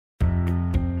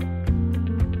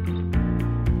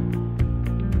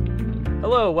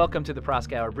Hello, welcome to the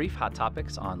Proskauer Brief, Hot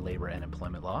Topics on Labor and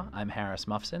Employment Law. I'm Harris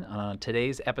Muffson. On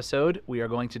today's episode, we are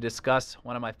going to discuss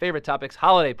one of my favorite topics,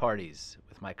 holiday parties,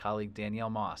 with my colleague Danielle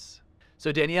Moss.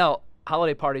 So Danielle,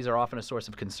 holiday parties are often a source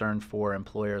of concern for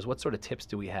employers. What sort of tips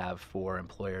do we have for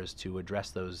employers to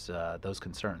address those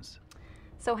concerns?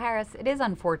 So Harris, it is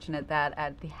unfortunate that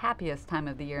at the happiest time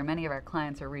of the year, many of our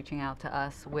clients are reaching out to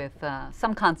us with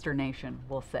some consternation,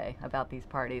 we'll say, about these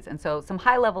parties. And so some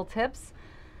high-level tips.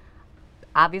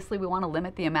 Obviously, we want to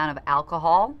limit the amount of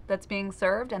alcohol that's being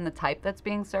served and the type that's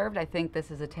being served. I think this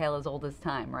is a tale as old as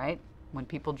time, right? When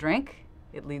people drink,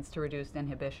 it leads to reduced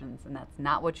inhibitions, and that's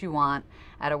not what you want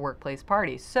at a workplace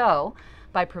party. So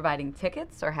by providing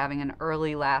tickets or having an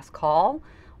early last call,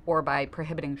 or by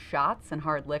prohibiting shots and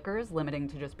hard liquors, limiting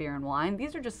to just beer and wine,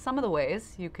 these are just some of the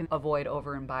ways you can avoid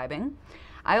over-imbibing.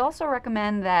 I also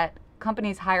recommend that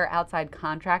companies hire outside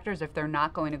contractors if they're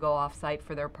not going to go off-site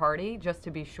for their party, just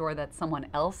to be sure that someone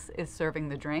else is serving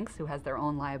the drinks who has their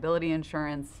own liability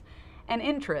insurance and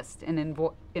interest in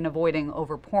avoiding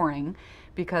overpouring,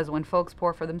 because when folks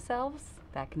pour for themselves,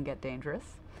 that can get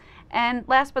dangerous. And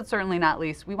last but certainly not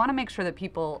least, we want to make sure that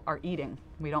people are eating.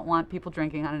 We don't want people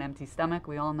drinking on an empty stomach.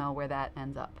 We all know where that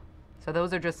ends up. So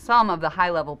those are just some of the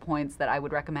high-level points that I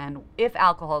would recommend if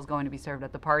alcohol is going to be served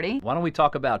at the party. Why don't we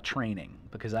talk about training?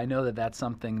 Because I know that that's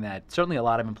something that certainly a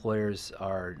lot of employers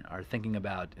are thinking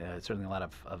about. Certainly a lot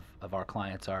of our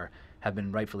clients have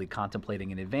been rightfully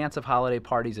contemplating in advance of holiday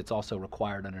parties. It's also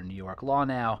required under New York law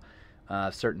now,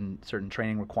 certain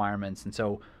training requirements. And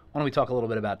so why don't we talk a little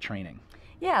bit about training?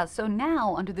 Yeah, so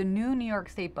now under the new New York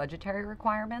State budgetary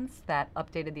requirements that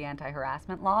updated the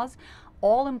anti-harassment laws,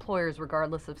 all employers,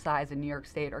 regardless of size in New York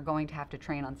State, are going to have to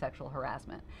train on sexual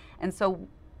harassment. And so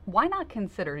why not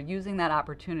consider using that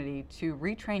opportunity to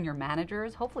retrain your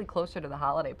managers, hopefully closer to the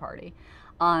holiday party,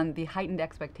 on the heightened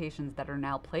expectations that are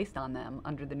now placed on them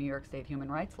under the New York State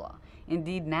human rights law.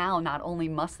 Indeed, now not only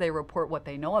must they report what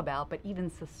they know about, but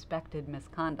even suspected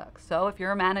misconduct. So if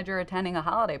you're a manager attending a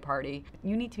holiday party,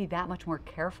 you need to be that much more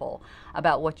careful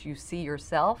about what you see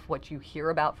yourself, what you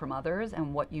hear about from others,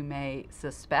 and what you may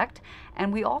suspect.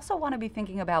 And we also want to be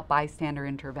thinking about bystander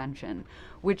intervention,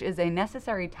 which is a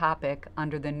necessary topic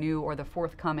under the new or the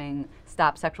forthcoming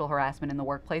Stop Sexual Harassment in the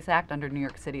Workplace Act under New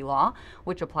York City law,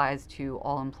 which applies to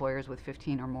all employers with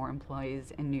 15 or more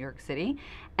employees in New York City.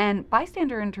 And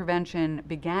bystander intervention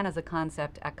began as a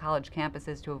concept at college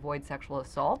campuses to avoid sexual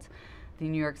assault. The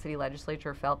New York City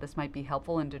legislature felt this might be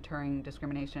helpful in deterring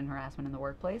discrimination and harassment in the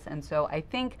workplace. And so I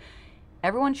think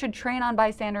everyone should train on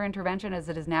bystander intervention as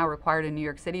it is now required in New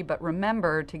York City, but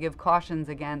remember to give cautions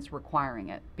against requiring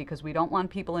it, because we don't want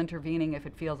people intervening if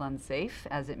it feels unsafe,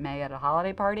 as it may at a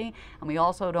holiday party, and we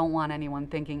also don't want anyone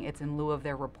thinking it's in lieu of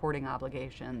their reporting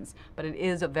obligations. But it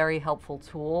is a very helpful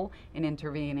tool in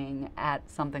intervening at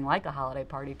something like a holiday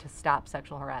party to stop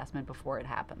sexual harassment before it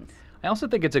happens. I also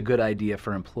think it's a good idea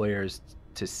for employers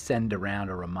to send around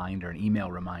a reminder, an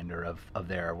email reminder of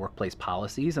their workplace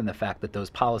policies and the fact that those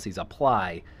policies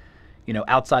apply,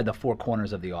 outside the four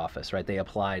corners of the office, right? They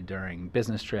apply during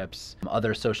business trips,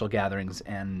 other social gatherings,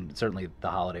 and certainly the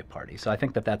holiday party. So I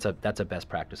think that that's a best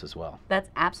practice as well. That's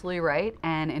absolutely right.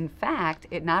 And in fact,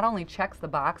 it not only checks the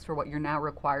box for what you're now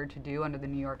required to do under the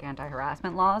New York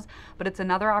anti-harassment laws, but it's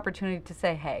another opportunity to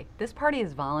say, hey, this party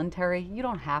is voluntary. You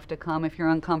don't have to come if you're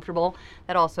uncomfortable.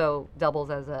 That also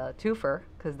doubles as a twofer,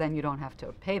 because then you don't have to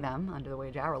pay them under the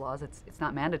wage hour laws. It's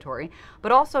not mandatory.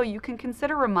 But also you can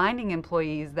consider reminding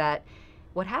employees that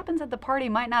what happens at the party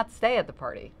might not stay at the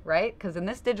party, right? Because in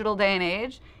this digital day and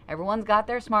age, everyone's got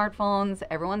their smartphones,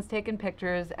 everyone's taking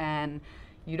pictures, and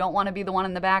you don't want to be the one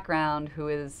in the background who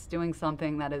is doing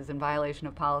something that is in violation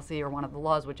of policy or one of the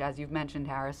laws, which, as you've mentioned,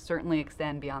 Harris, certainly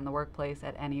extend beyond the workplace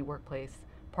at any workplace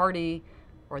party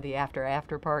or the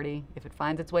after party. If it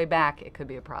finds its way back, it could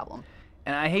be a problem.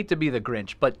 And I hate to be the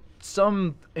Grinch, but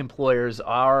some employers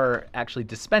are actually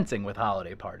dispensing with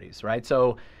holiday parties, right?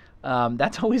 So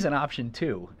that's always an option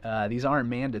too. These aren't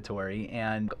mandatory.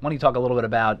 And why don't you talk a little bit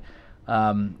about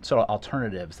sort of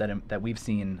alternatives that we've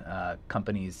seen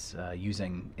companies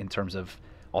using in terms of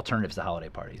alternatives to holiday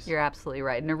parties? You're absolutely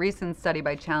right. In a recent study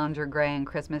by Challenger, Gray, and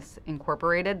Christmas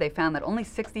Incorporated, they found that only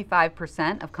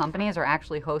 65% of companies are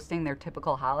actually hosting their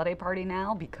typical holiday party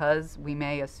now, because we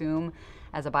may assume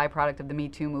as a byproduct of the Me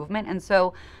Too movement. And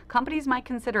so companies might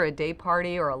consider a day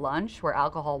party or a lunch where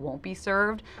alcohol won't be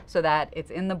served, so that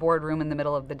it's in the boardroom in the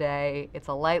middle of the day. It's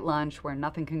a light lunch where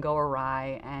nothing can go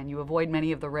awry, and you avoid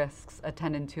many of the risks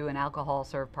attendant to an alcohol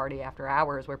served party after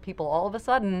hours, where people all of a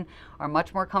sudden are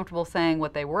much more comfortable saying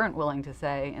what they weren't willing to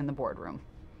say in the boardroom.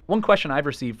 One question I've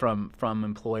received from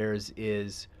employers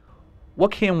is,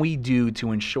 What can we do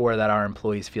to ensure that our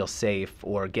employees feel safe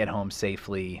or get home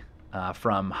safely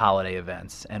from holiday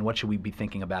events, and what should we be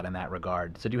thinking about in that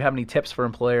regard? So do you have any tips for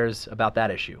employers about that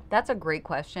issue? That's a great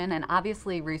question, and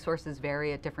obviously resources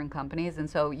vary at different companies, and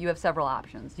so you have several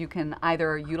options. You can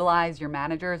either utilize your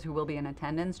managers who will be in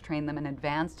attendance, train them in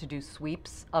advance to do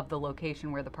sweeps of the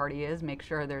location where the party is, make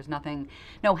sure there's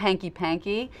no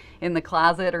hanky-panky in the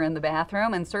closet or in the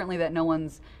bathroom, and certainly that no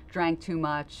one's drank too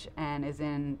much and is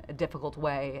in a difficult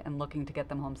way and looking to get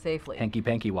them home safely.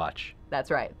 Hanky-panky watch.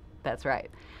 That's right. That's right.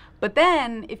 But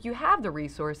then, if you have the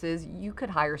resources, you could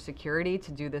hire security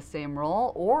to do this same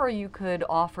role, or you could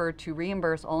offer to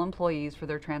reimburse all employees for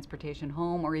their transportation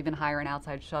home, or even hire an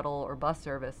outside shuttle or bus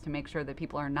service to make sure that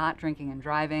people are not drinking and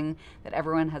driving, that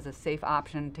everyone has a safe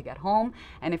option to get home.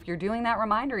 And if you're doing that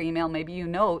reminder email, maybe you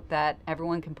note that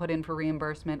everyone can put in for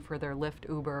reimbursement for their Lyft,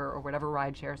 Uber, or whatever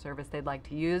rideshare service they'd like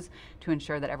to use to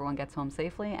ensure that everyone gets home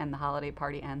safely and the holiday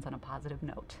party ends on a positive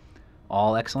note.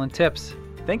 All excellent tips.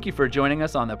 Thank you for joining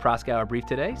us on the Proskauer Brief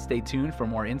today. Stay tuned for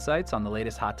more insights on the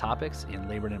latest hot topics in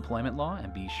labor and employment law,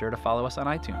 and be sure to follow us on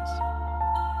iTunes.